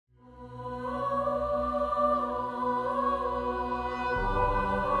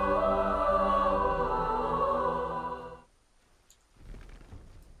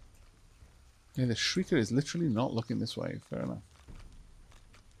Yeah, the Shrieker is literally not looking this way. Fair enough.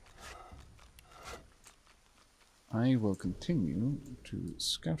 I will continue to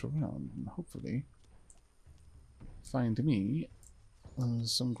scout around and hopefully find me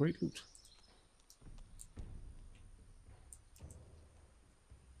some great loot.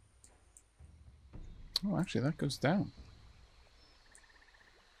 Oh, actually, that goes down.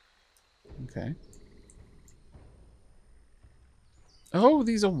 Okay. Oh,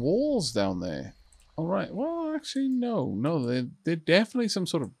 these are walls down there. All right. Well, actually, no. No, they're definitely some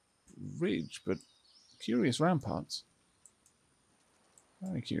sort of ridge, but curious ramparts.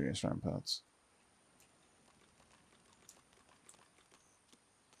 Very curious ramparts.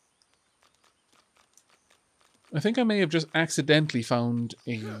 I think I may have just accidentally found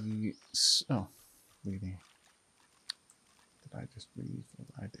a... Oh, really? Did I just leave?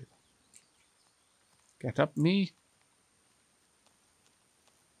 I did. Get up, me.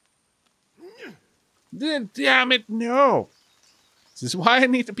 Damn it, no! This is why I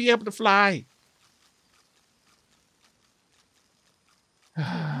need to be able to fly.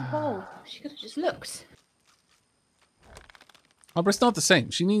 Oh, she could have just looked. Oh, but it's not the same.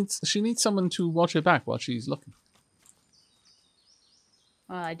 She needs someone to watch her back while she's looking.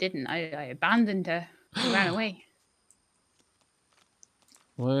 Well, I didn't. I abandoned her. She ran away.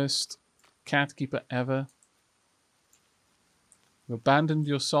 Worst cat keeper ever. You abandoned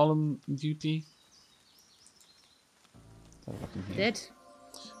your solemn duty. Did.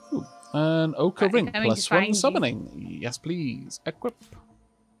 Ooh, an ochre ring +1 you. summoning. Yes, please. Equip.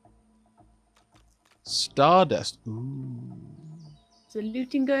 Stardust. Ooh. Is the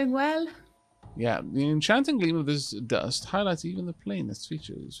looting going well? Yeah, the enchanting gleam of this dust highlights even the plainest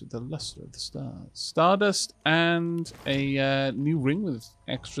features with the luster of the stars. Stardust and a new ring with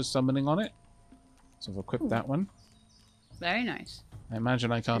extra summoning on it. So I've equipped that one. Very nice. I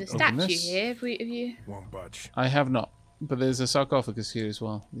imagine I can't There's a open statue this. here. If you... Won't budge. I have not, but there's a sarcophagus here as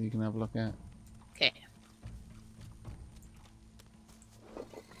well that you can have a look at. Okay.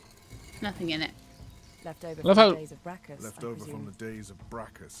 Nothing in it. Leftover Love from how- the days of Brachus, Left I over presume. from the days of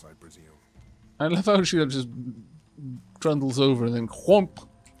Brachus, I presume. I love how she just trundles over and then whomp,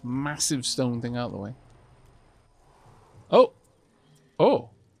 massive stone thing out the way. Oh, oh.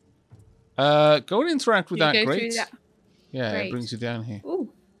 Go and interact with You that go grate. through that. Yeah, it Great. brings you down here.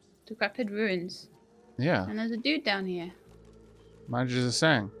 Ooh, decrepit ruins. Yeah, And there's a dude down here. manages a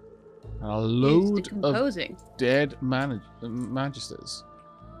sang. And a He's load of decomposing. dead magisters.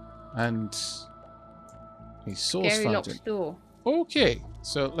 And a source Scary fountain. locked door. Okay,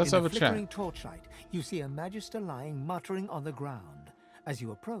 so let's In have the a chat. flickering torchlight, you see a magister lying muttering on the ground. As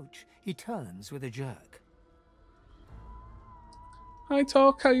you approach, he turns with a jerk. Hi,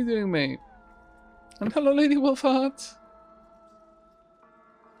 Talk. How you doing, mate? And hello, Lady Wolfheart.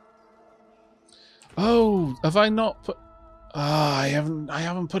 Oh, have I not put? I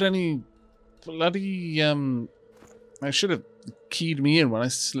haven't put any bloody. I should have keyed me in when I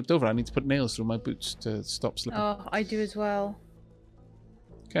slipped over. I need to put nails through my boots to stop slipping. Oh, I do as well.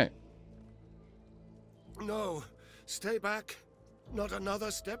 Okay. No, stay back. Not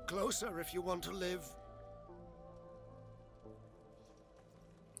another step closer if you want to live.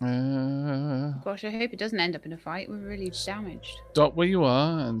 Gosh, I hope it doesn't end up in a fight. We're really damaged. Stop where you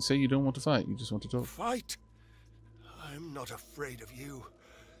are and say you don't want to fight. You just want to talk. Fight? I'm not afraid of you.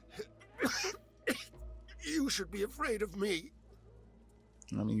 You should be afraid of me.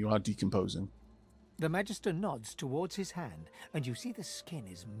 I mean, you are decomposing. The magister nods towards his hand, and you see the skin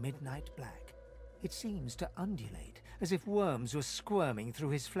is midnight black. It seems to undulate, as if worms were squirming through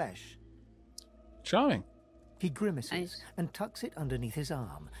his flesh. Charming. He grimaces Nice. and tucks it underneath his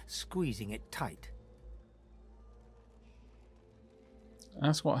arm, squeezing it tight.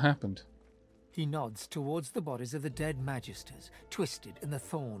 Ask what happened. He nods towards the bodies of the dead magisters, twisted in the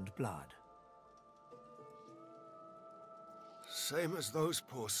thorned blood. Same as those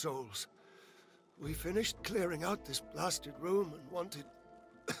poor souls. We finished clearing out this blasted room and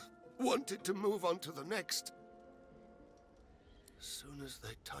wanted to move on to the next. As soon as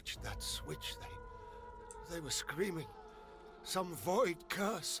they touched that switch, they were screaming. Some void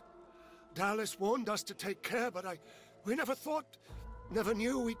curse. Dallas warned us to take care, but we never thought, never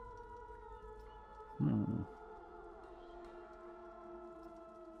knew we...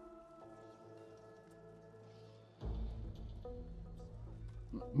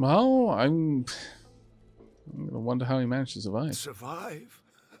 Well, I'm gonna wonder how he managed to survive. Survive?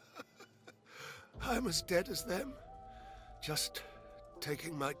 I'm as dead as them. Just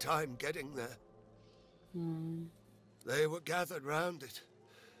taking my time getting there. They were gathered round it.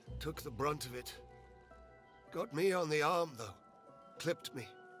 Took the brunt of it. Got me on the arm, though. Clipped me.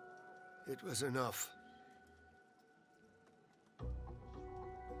 It was enough.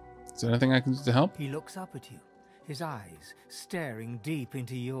 Is there anything I can do to help? He looks up at you, his eyes staring deep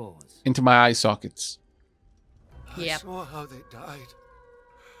into yours. Into my eye sockets. Yep. I saw how they died.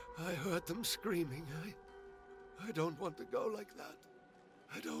 I heard them screaming. I don't want to go like that.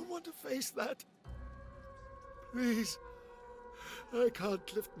 I don't want to face that. Please. I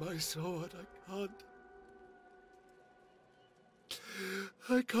can't lift my sword.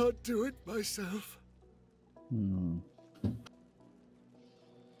 I can't do it myself.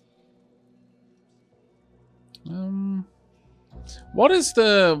 What is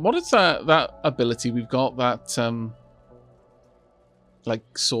that ability we've got, that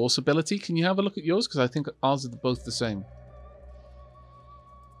like source ability? Can you have a look at yours? Because I think ours are both the same.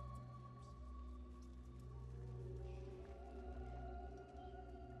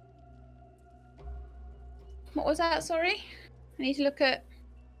 What was that? Sorry, I need to look at.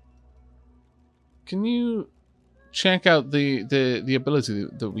 Can you check out the ability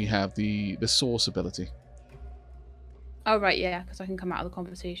that we have, the source ability? Oh right, yeah, because I can come out of the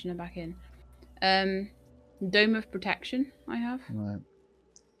conversation and back in. Dome of Protection. I have. Right.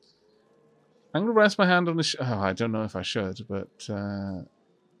 I'm gonna rest my hand on the. Oh, I don't know if I should, but.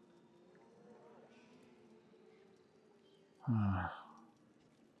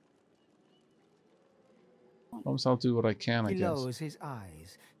 Obviously, I'll do what I can, I He guess. lowers his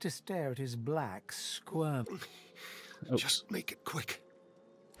eyes to stare at his black squirm. Oops. Just make it quick.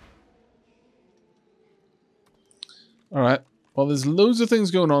 Alright. Well, there's loads of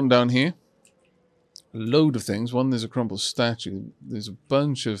things going on down here. A load of things. One, there's a crumbled statue. There's a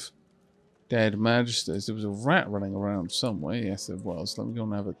bunch of dead magisters. There was a rat running around somewhere. Yes, there was. Let me go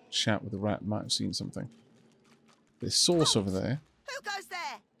and have a chat with the rat. Might have seen something. There's sauce over there. Who goes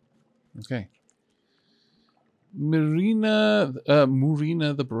there? Okay. Murina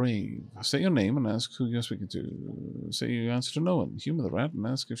the Brave. Say your name and ask who you're speaking to. Say you answer to no one. Humor the rat and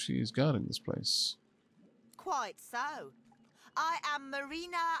ask if she is guarding this place. Quite so. I am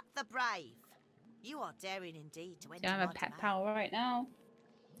Marina the Brave. You are daring indeed to enter Yeah, I'm a my pet domain. pal right now.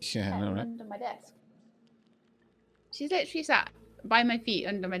 Yeah, I know, right? Under my desk. She's literally sat by my feet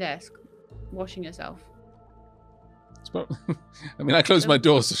under my desk, washing herself. It's about, I mean, I closed my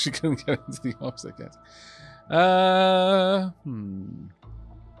door so she couldn't get into the office, I guess. I'm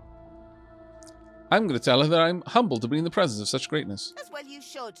going to tell her that I'm humbled to be in the presence of such greatness. As well you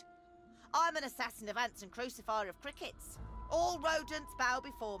should. I'm an assassin of ants and crucifier of crickets. All rodents bow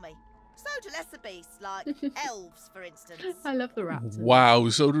before me. So do lesser beasts, like elves, for instance. I love the rats. Wow,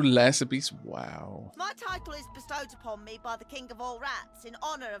 so do lesser beasts. Wow. My title is bestowed upon me by the King of all Rats in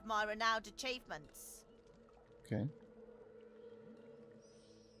honour of my renowned achievements. Okay.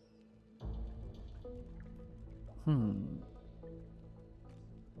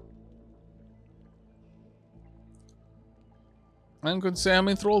 I'm going to say I'm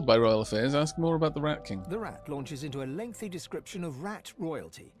enthralled by royal affairs. Ask more about the Rat King. The rat launches into a lengthy description of rat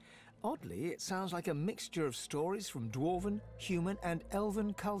royalty. Oddly, it sounds like a mixture of stories from dwarven, human, and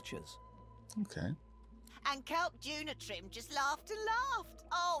elven cultures. Okay. And Kelp Junitrim just laughed and laughed.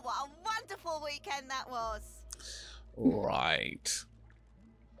 Oh, what a wonderful weekend that was. Right.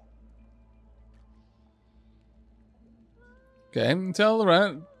 Okay, tell the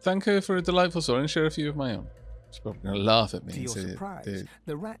rat, thank her for a delightful story and share a few of my own. She's probably going to laugh at me To and your say surprise,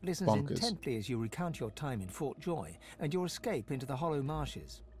 the rat listens bonkers. intently as you recount your time in Fort Joy and your escape into the Hollow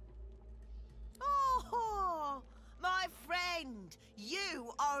Marshes. Oh, my friend,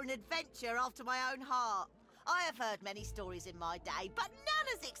 you are an adventure after my own heart. I have heard many stories in my day, but none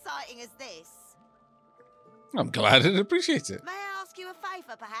as exciting as this. I'm glad I'd appreciate it. May I ask you a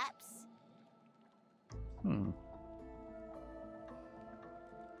favour, perhaps?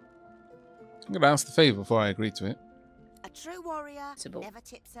 I'm going to ask the favour before I agree to it. A true warrior Sybil. never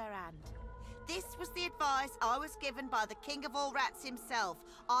tips her hand. This was the advice I was given by the King of all Rats himself.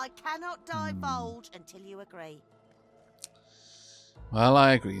 I cannot divulge until you agree. Well,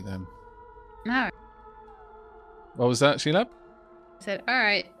 I agree then. No. What was that, Shelab? I said,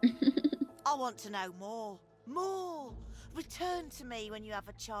 alright. I want to know more. More! Return to me when you have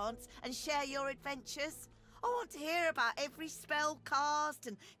a chance and share your adventures. I want to hear about every spell cast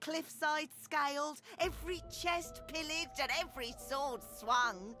and cliffside scaled, every chest pillaged and every sword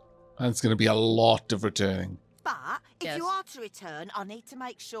swung. That's going to be a lot of returning. But if Yes. you are to return, I need to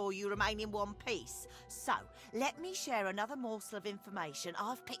make sure you remain in one piece. So, let me share another morsel of information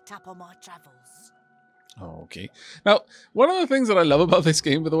I've picked up on my travels. Oh, okay. Now, one of the things that I love about this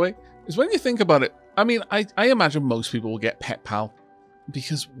game, by the way, is when you think about it, I mean, I imagine most people will get Pet Pal.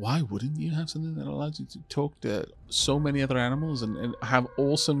 Because why wouldn't you have something that allows you to talk to so many other animals and have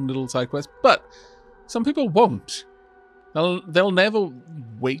awesome little side quests? But some people won't. They'll never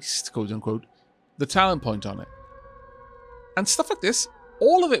waste, quote unquote, the talent point on it. And stuff like this,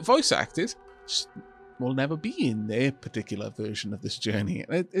 all of it voice acted, just will never be in their particular version of this journey.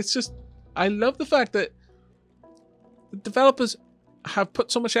 It's just, I love the fact that the developers have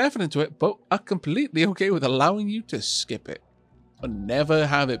put so much effort into it, but are completely okay with allowing you to skip it and never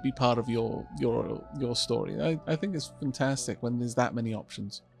have it be part of your story. I think it's fantastic when there's that many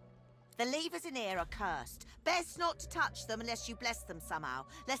options. The levers in here are cursed. Best not to touch them unless you bless them somehow,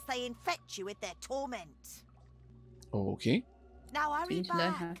 lest they infect you with their torment. Okay. Now hurry need to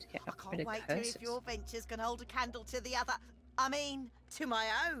learn how back. to get I rid can't of wait to curses. hear if your ventures can hold a candle to the other. I mean, to my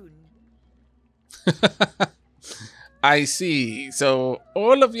own. I see. So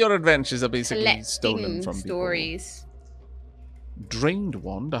all of your adventures are basically stolen Collecting from stories. people. Drained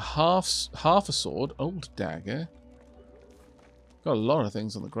wand, a half a sword, old dagger. Got a lot of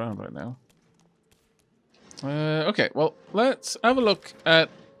things on the ground right now. Okay, well, let's have a look at...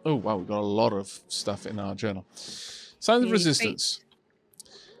 Oh, wow, we've got a lot of stuff in our journal. Signs of Yeah, resistance.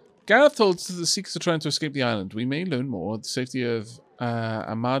 Gareth holds that the Seekers are trying to escape the island. We may learn more at the safety of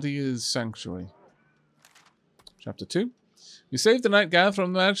Amadia's sanctuary. Chapter 2. We saved the knight Gareth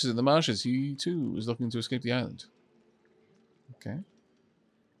from the matches in the marshes. He, too, is looking to escape the island. Okay.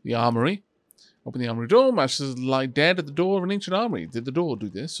 The armory. Open the armory door. Matches lie dead at the door of an ancient armory. Did the door do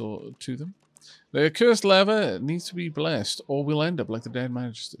this or to them? The accursed lever needs to be blessed, or we'll end up like the dead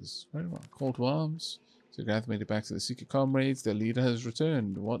magisters. Very well. Call to arms. So Gareth made it back to the Seeker comrades. Their leader has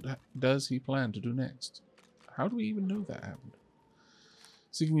returned. What does he plan to do next? How do we even know that happened?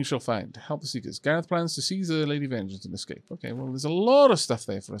 Seeking you shall find. Help the Seekers. Gareth plans to seize the Lady Vengeance and escape. Okay, well, there's a lot of stuff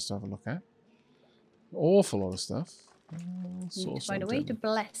there for us to have a look at. Awful lot of stuff. We need to find a way to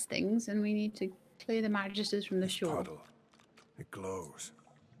bless things, and we need to clear the magisters from the shore. Puddle. It glows.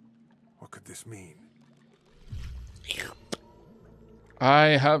 What could this mean? I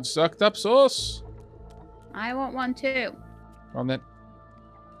have sucked up sauce. I want one too. On then.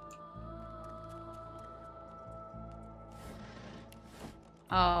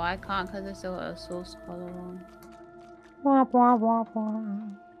 Oh, I can't because I still got a sauce color on.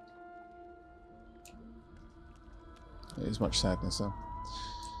 There's much sadness though.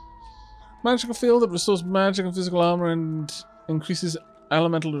 Magical field that restores magic and physical armor and increases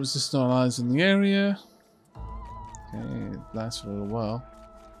elemental resistance on allies in the area. Okay, it lasts for a little while.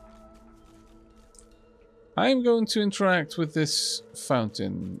 I'm going to interact with this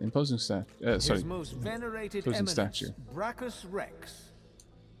fountain. Imposing statue. Sorry. His most venerated Imposing eminence, statue. Brachus Rex.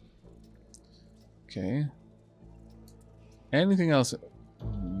 Okay. Anything else?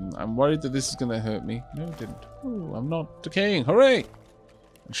 I'm worried that this is going to hurt me. No, it didn't. Ooh, I'm not decaying. Hooray!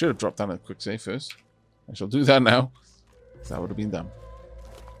 I should have dropped down a quick save first. I shall do that now. That would have been dumb.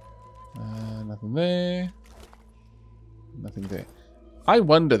 Nothing there. Nothing there. I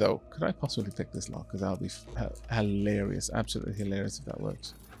wonder, though, could I possibly pick this lock? Because that would be hilarious. Absolutely hilarious if that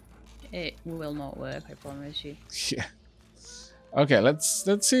works. It will not work, I promise you. Yeah. Okay, let's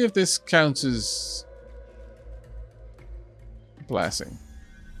see if this counts as blessing.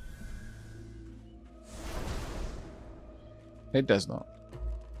 It does not.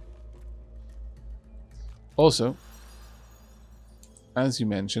 Also, as you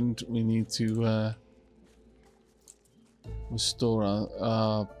mentioned, we need to restore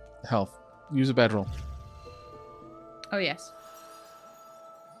our health. Use a bedroll. Oh, yes.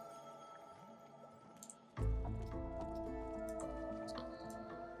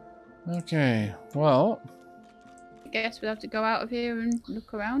 Okay, well... I guess we'll have to go out of here and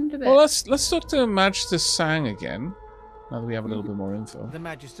look around a bit. Well, let's talk to Magister Sang again. Now that we have a little bit more info. The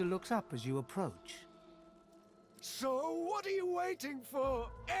Magister looks up as you approach. So what are you waiting for?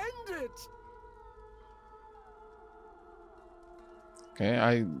 End it! Okay,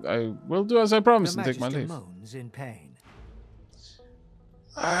 I will do as I promised The and take my Magister leave. moans in pain.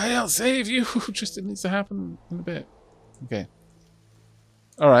 I'll save you. Just it needs to happen in a bit. Okay.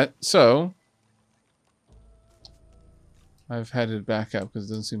 Alright, so I've headed back up because it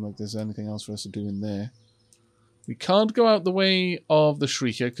doesn't seem like there's anything else for us to do in there. We can't go out the way of the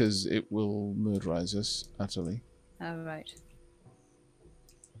Shrieker because it will murderize us utterly. Oh, right.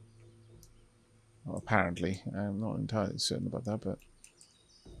 Well, apparently. I'm not entirely certain about that, but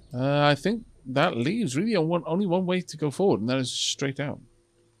I think that leaves really only one way to go forward, and that is straight out.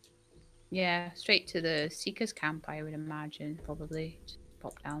 Yeah, straight to the Seekers camp, I would imagine, probably. Just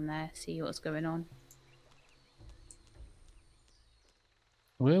pop down there, see what's going on.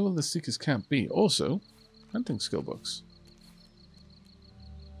 Where will the Seekers camp be? Also, hunting skill books.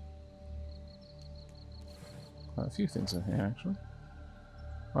 Quite a few things in here, actually.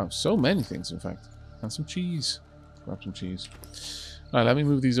 Wow, so many things, in fact. And some cheese. Grab some cheese. Alright, let me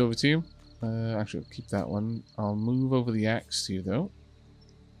move these over to you. Actually, I'll keep that one. I'll move over the axe to you, though.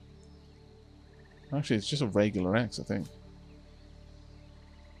 Actually, it's just a regular axe, I think.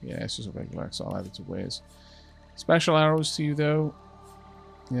 Yeah, it's just a regular axe. I'll add it to wares. Special arrows to you, though.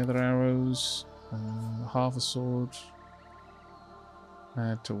 The other arrows. Half a sword.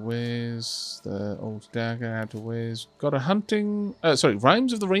 Add to wares. The old dagger. Add to wares. Got a hunting... sorry,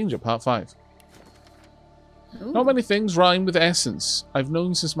 Rhymes of the Ranger, part 5. Ooh. Not many things rhyme with essence. I've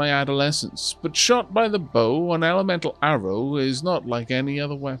known since my adolescence. But shot by the bow, an elemental arrow is not like any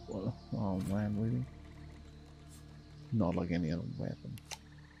other weapon. Oh man, really? Not like any other weapon.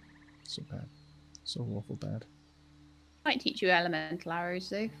 So bad. So awful bad. Might teach you elemental arrows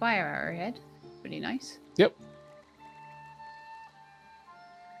though. Fire arrowhead. Pretty nice. Yep.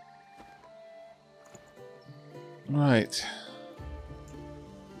 Right.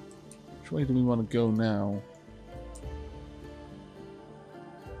 Which way do we want to go now?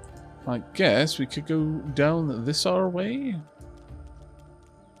 I guess we could go down this our way.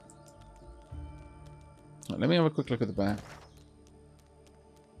 Right, let me have a quick look at the back.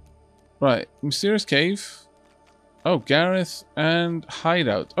 Right, mysterious cave. Oh, Gareth and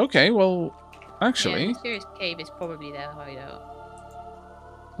hideout. Okay, well, actually... Yeah, mysterious cave is probably their hideout.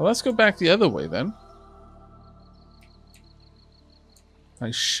 Well, let's go back the other way then.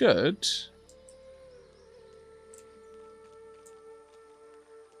 I should...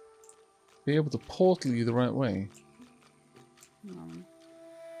 be able to portal you the right way.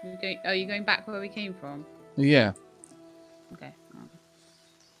 You're going back where we came from? Yeah. Okay.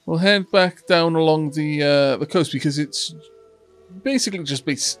 We'll head back down along the coast because it's basically just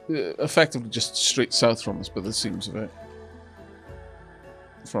effectively just straight south from us, by the seams of it.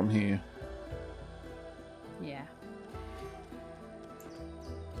 From here. Yeah.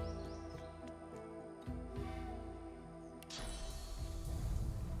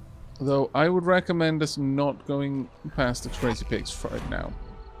 Though I would recommend us not going past the crazy pigs right now.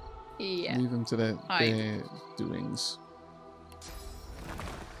 Yeah. Leave them to their doings.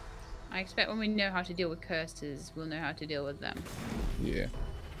 I expect when we know how to deal with curses, we'll know how to deal with them. Yeah.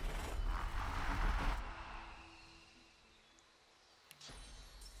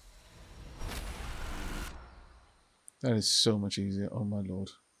 That is so much easier. Oh my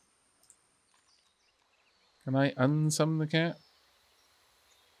lord. Can I unsummon the cat?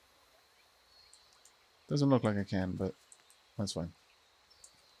 Doesn't look like I can, but that's fine.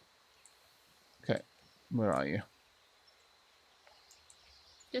 Okay, where are you?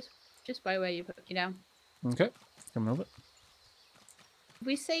 Just by where you put me down. Okay, coming over. Have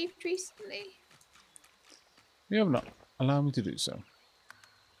we saved recently? You have not. Allow me to do so.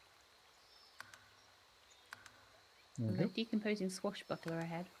 There we There's go. a decomposing swashbuckler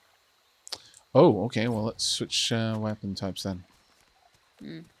ahead. Oh, okay, well let's switch weapon types then.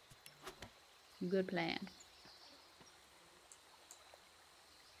 Good plan.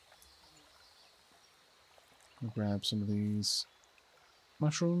 I'll grab some of these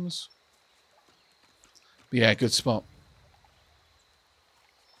mushrooms. Yeah, good spot.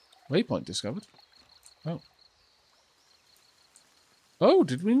 Waypoint discovered. Oh. Oh,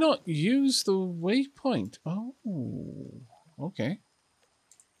 did we not use the waypoint? Oh, okay.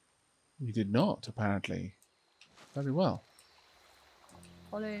 We did not, apparently. Very well.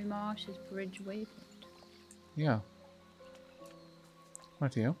 Hollow Marsh's Bridge waypoint. Yeah.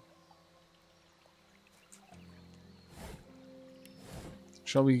 Rightio.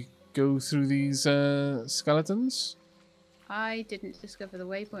 Shall we go through these skeletons? I didn't discover the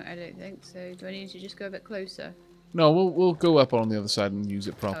waypoint, I don't think, so do I need to just go a bit closer? No, we'll go up on the other side and use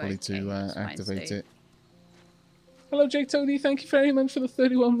it properly okay, to that's fine, activate so- it. Hello, Jake Toady. Thank you very much for the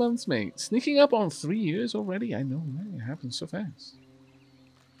 31 months, mate. Sneaking up on 3 years already. I know, man. It happens so fast.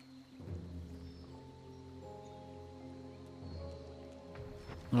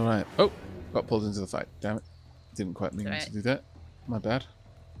 Alright. Oh, got pulled into the fight. Damn it. Didn't quite mean to do that. My bad.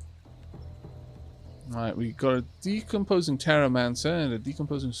 Alright, we got a decomposing Terramancer and a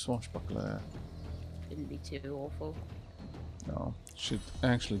decomposing Swashbuckler. Shouldn't be too awful. No, should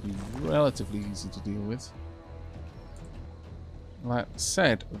actually be relatively easy to deal with. That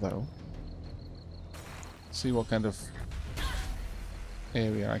said, though, see what kind of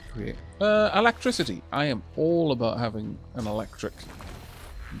area I create. Electricity. I am all about having an electric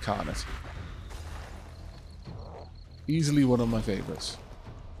incarnate. Easily one of my favorites.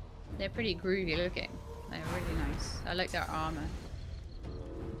 They're pretty groovy looking. They're really nice. I like their armor.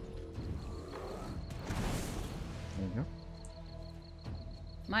 There you go.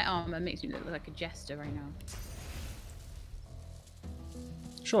 My armor makes me look like a jester right now.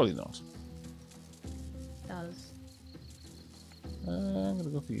 Surely not. Does. I'm gonna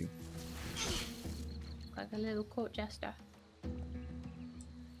go for you. Like a little court jester.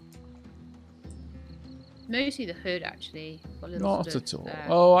 Mostly the hood, actually. Got a little Not sort at of,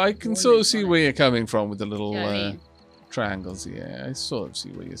 all. Oh, I can sort of ornaments see on it. where you're coming from with the little You know what I mean? triangles. Yeah, I sort of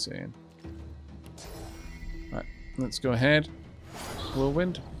see what you're saying. Right, let's go ahead.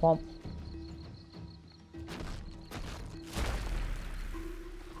 Whirlwind, whomp.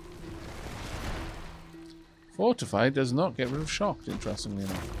 Fortified does not get rid of shocked, interestingly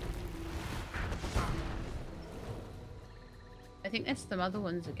enough. I think there's some other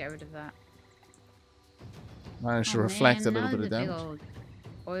ones that get rid of that. Managed to Oh, reflect man, a little now bit of the big damage. old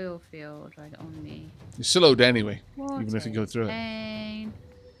oil field right on me. You're slowed anyway, What even if you go a through it. pain.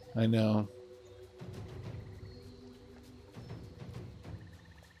 I know.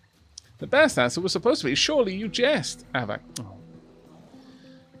 The best answer was supposed to be, surely you jest, Aavak. Oh.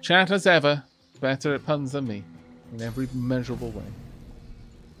 Chat as ever, better at puns than me, in every measurable way.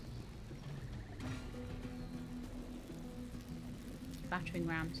 Battering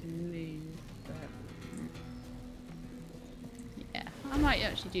ram to move. But, yeah, I might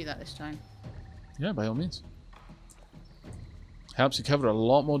actually do that this time. Yeah, by all means. Helps you cover a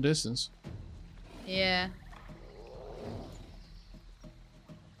lot more distance. Yeah.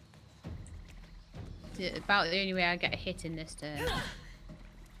 It's about the only way I get a hit in this turn.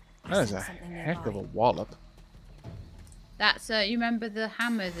 That is a heck of a wallop. That's you remember the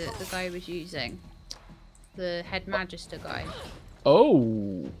hammer that the guy was using, the head magister guy.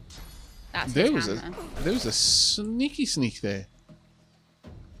 Oh, That's there his was hammer. there was a sneaky sneak there.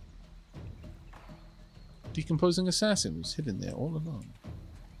 Decomposing assassin was hidden there all along.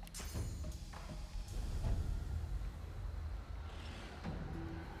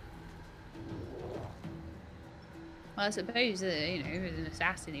 Well, I suppose that you know, as an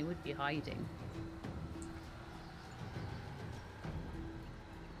assassin, he would be hiding.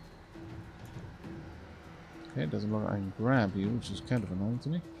 Okay, it doesn't look like I can grab you, which is kind of annoying to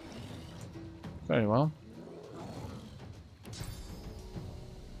me. Very well.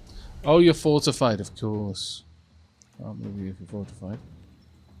 Oh, you're fortified, of course. Can't move you if you're fortified.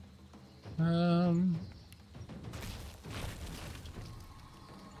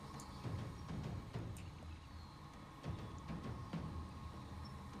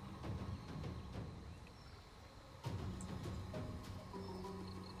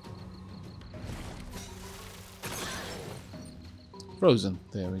 Frozen.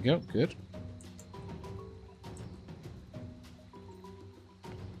 There we go. Good.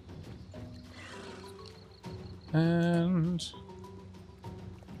 And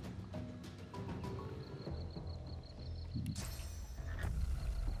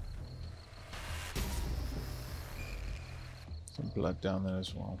some blood down there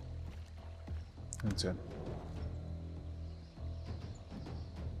as well. That's it.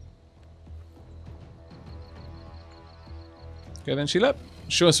 Okay then, Sheila.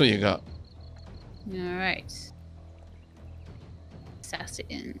 Show us what you got. Alright.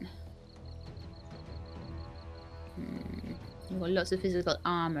 Assassin. You've got lots of physical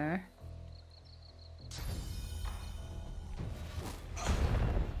armor.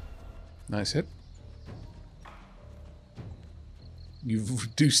 Nice hit. You've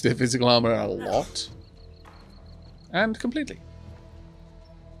reduced their physical armor a lot. And completely.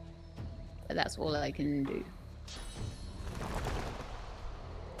 But that's all I can do.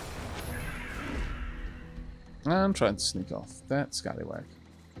 I'm trying to sneak off. That scallywag.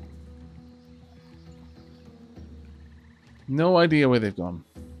 No idea where they've gone.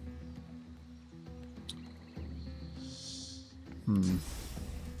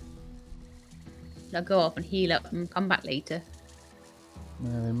 I'll go off and heal up and come back later.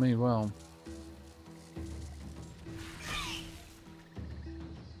 Yeah, they may well.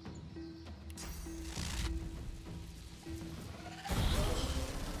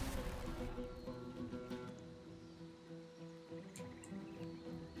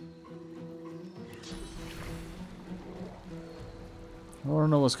 I want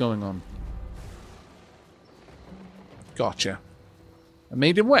to know what's going on. Gotcha. I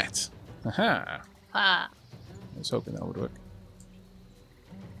made him wet. Aha. Ah. I was hoping that would work.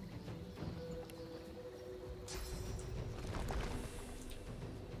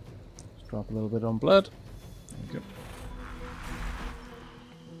 Just drop a little bit on blood. There we go.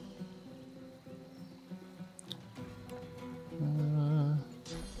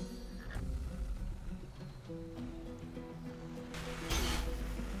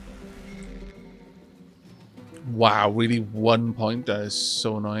 Wow, really 1 point? That is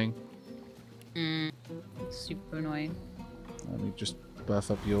so annoying. Super annoying. Let me just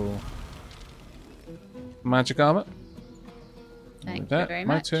buff up your magic armor. Thank With you that, very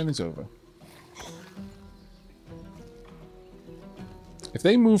my much. turn is over. If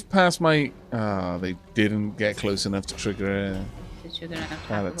they move past my... Ah, they didn't get close enough to trigger Because you're going to have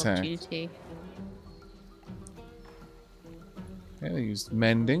that an attack. opportunity. Yeah, they used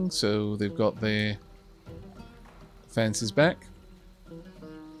mending, so they've got their defenses back.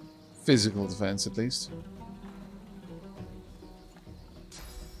 Physical defense, at least.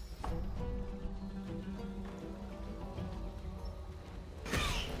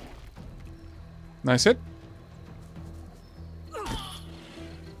 Nice hit.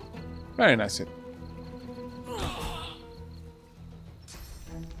 Very nice hit.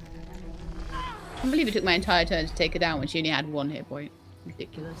 I can't believe it took my entire turn to take her down when she only had 1 hit point.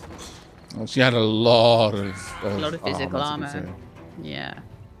 Ridiculous. Well, she had a lot of A lot of physical to be armor. fair. Yeah.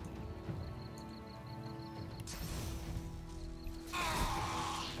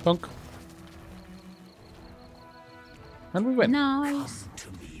 Punk. And we win. Nice.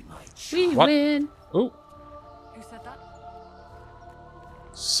 We What? win. Oh, Who said that?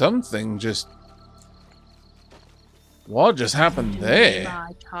 something just... What just happened there?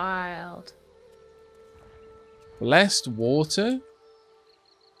 My child. Blessed water?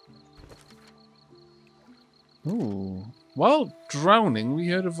 Ooh. While drowning, we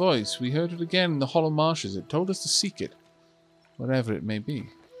heard a voice. We heard it again in the hollow marshes. It told us to seek it. Whatever it may be.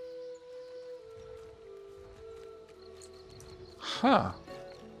 Huh.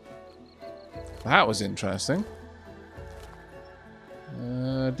 That was interesting.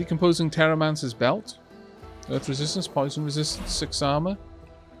 Decomposing Terramancer's belt. Earth resistance, poison resistance, 6 armor.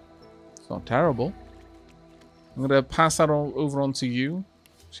 It's not terrible. I'm going to pass that all over onto you,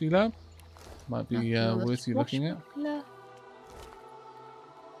 Shelab. Might be worth you looking at.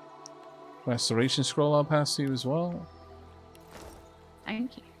 Restoration scroll I'll pass to you as well.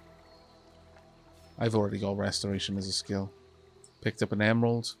 Thank you. I've already got restoration as a skill. Picked up an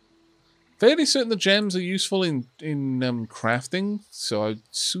emerald. Fairly certain the gems are useful in crafting, so I'd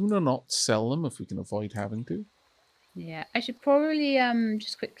sooner not sell them if we can avoid having to. Yeah, I should probably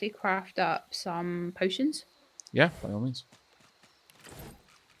just quickly craft up some potions. Yeah, by all means.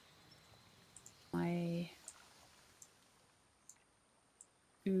 My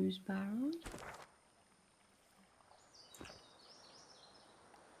ooze barrel.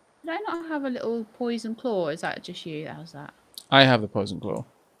 Did I not have a little poison claw? Is that just you? How's that? I have the poison claw.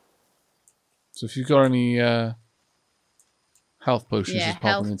 So if you've got any health potions, Yeah, just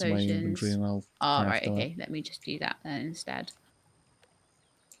pop them health into my inventory potions. and I'll Oh, craft right, them up. okay. Let me just do that then instead.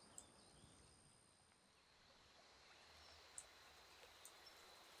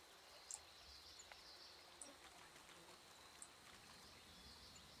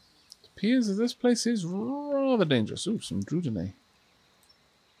 It appears that this place is rather dangerous. Ooh, some Drudene.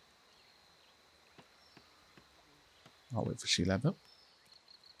 I'll wait for Shelab up.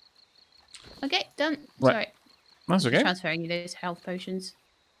 Okay, done. Right. Sorry. That's okay. Transferring you those health potions.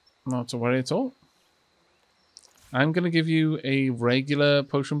 Not to worry at all. I'm going to give you a regular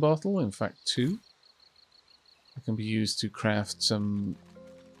potion bottle, in fact 2. It can be used to craft some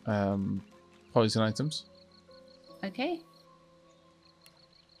poison items. Okay.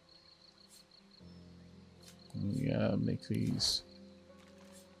 We make these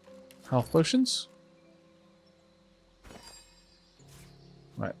health potions.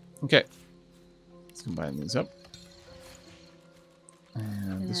 Right, okay. Let's combine these up.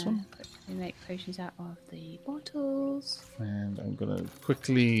 And this one. Quickly make potions out of the bottles. And I'm going to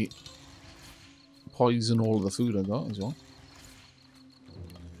quickly poison all of the food I got as well.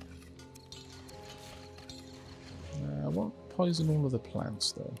 I won't poison all of the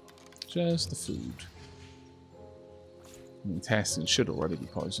plants though. Just the food. The intestines should already be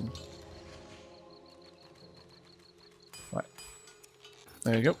poisoned. Right.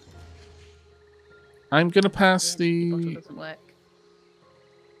 There you go. I'm going to pass The bottle the... doesn't work.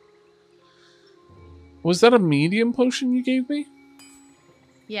 Was that a medium potion you gave me?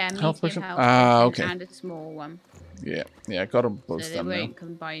 Yeah, Health medium potion? health Ah, potion okay. and a small one. Yeah, I got them both So they done now. won't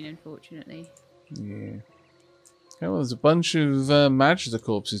combine, unfortunately. Yeah. Okay, well, there's a bunch of Magister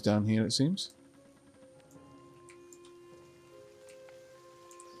corpses down here, it seems.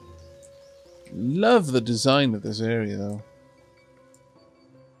 Love the design of this area, though.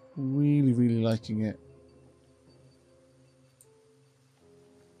 Really, really liking it.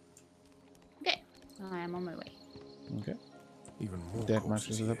 Okay, I am on my way. Okay. Even more Dead corpses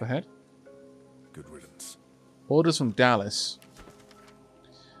matches here. up ahead. Good riddance. Orders from Dallas.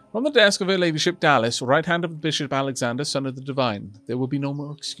 From the desk of Her Ladyship Dallas, right hand of Bishop Alexander, son of the Divine, there will be no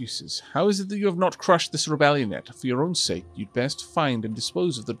more excuses. How is it that you have not crushed this rebellion yet? For your own sake, you'd best find and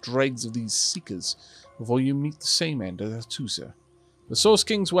dispose of the dregs of these seekers before you meet the same end as Atusa. The Source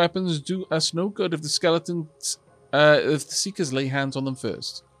King's weapons do us no good if the skeletons, if the seekers lay hands on them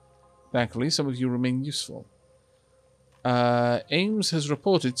first. Thankfully, some of you remain useful. Ames has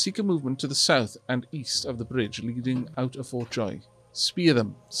reported seeker movement to the south and east of the bridge leading out of Fort Joy. Spear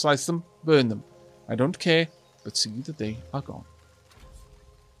them, slice them, burn them. I don't care, but see that they are gone.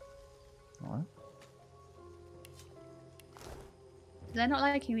 Alright. They're not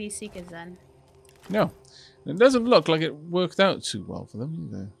liking these seekers then. No. It doesn't look like it worked out too well for them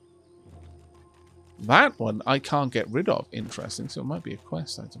either. That one I can't get rid of. Interesting, so it might be a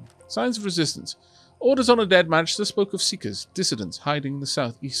quest item. Signs of resistance. Orders on a dead Manchester spoke of seekers, dissidents hiding in the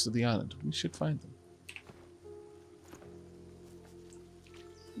southeast of the island. We should find them.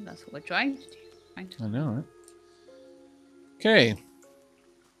 That's what we're trying to do. Right. I know, right? Okay.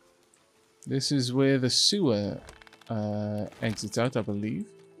 This is where the sewer exits out, I believe.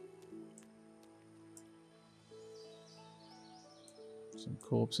 Some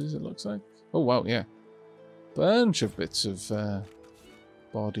corpses, it looks like. Oh, wow, yeah. Bunch of bits of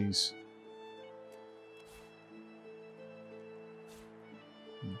bodies.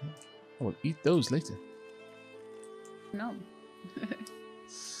 I will eat those later. No.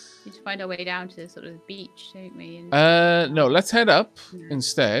 We need to find our way down to the sort of beach, don't we? And No, let's head up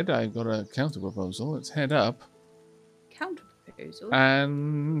instead. I've got a counter proposal. Let's head up counter proposal.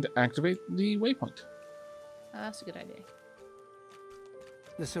 and activate the waypoint. Oh, that's a good idea.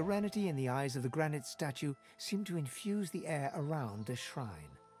 The serenity in the eyes of the granite statue seemed to infuse the air around the shrine.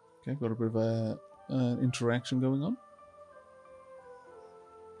 Okay, got a bit of interaction going on.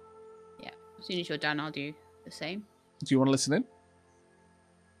 Yeah. As soon as you're done, I'll do the same. Do you want to listen in?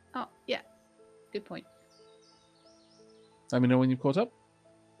 Oh, yeah. Good point. Let me know when you've caught up.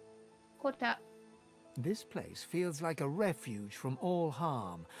 Caught up. This place feels like a refuge from all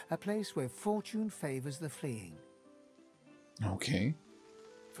harm, a place where fortune favors the fleeing. Okay.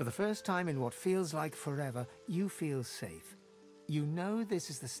 For the first time in what feels like forever, you feel safe. You know this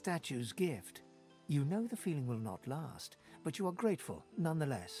is the statue's gift. You know the feeling will not last, but you are grateful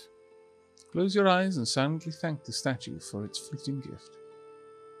nonetheless. Close your eyes and silently thank the statue for its fleeting gift.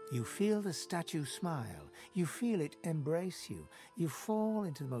 You feel the statue smile. You feel it embrace you. You fall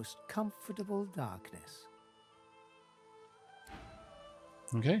into the most comfortable darkness.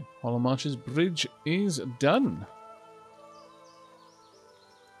 Okay, Hollow March's bridge is done.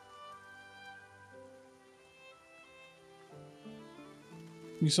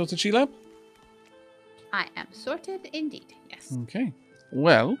 You sorted, Shelab? I am sorted indeed, yes. Okay.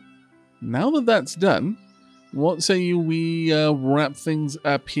 Well, now that that's done, what say you we wrap things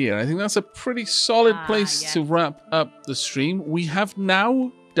up here? I think that's a pretty solid place yes. to wrap up the stream. We have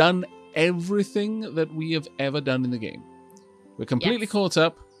now done everything that we have ever done in the game. We're completely Yes. caught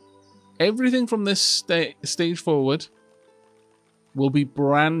up. Everything from this stage forward will be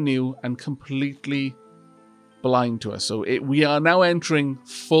brand new and completely blind to us. So we are now entering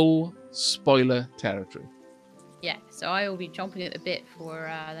full spoiler territory. Yeah, so I will be chomping at the bit for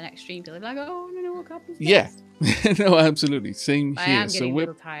the next stream to like, oh, no, what happens Yeah. next? No, absolutely. Same I here. am So getting a we're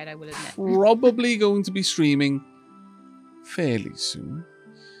little tired, I will admit. probably going to be streaming fairly soon.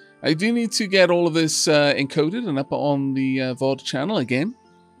 I do need to get all of this encoded and up on the VOD channel again.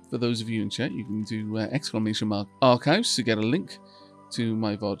 For those of you in chat, you can do exclamation mark archives to get a link to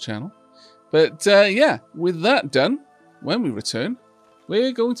my VOD channel. But yeah, with that done, when we return,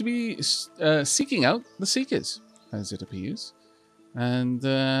 we're going to be seeking out the Seekers, as it appears. And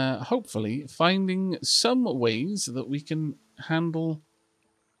hopefully finding some ways that we can handle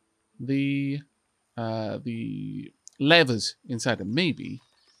the levers inside, and maybe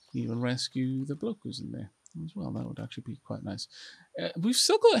even rescue the bloke who's in there as well. That would actually be quite nice. We've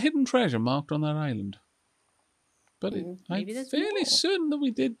still got hidden treasure marked on that island, but Ooh, I'm maybe there's fairly more. certain that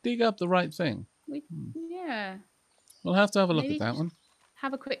we did dig up the right thing. Yeah. We'll have to have a look Maybe at that one.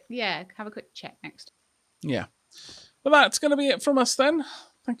 Have a quick check next. Yeah. But that's going to be it from us then.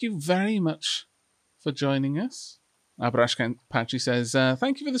 Thank you very much for joining us. Abrashkan Patchy says,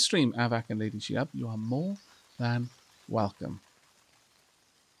 thank you for the stream, Aavak and LadyShelab. You are more than welcome.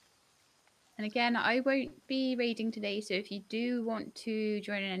 And again, I won't be raiding today, so if you do want to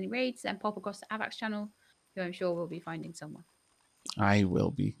join in any raids, then pop across to Aavak's channel, who I'm sure we'll be finding someone. I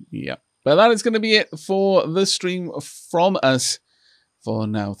will be, yeah. But that is going to be it for the stream from us for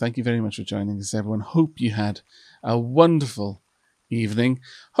now. Thank you very much for joining us, everyone. Hope you had a wonderful evening.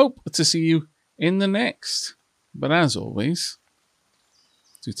 Hope to see you in the next. But as always,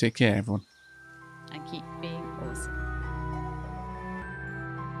 Do take care, everyone. And keep being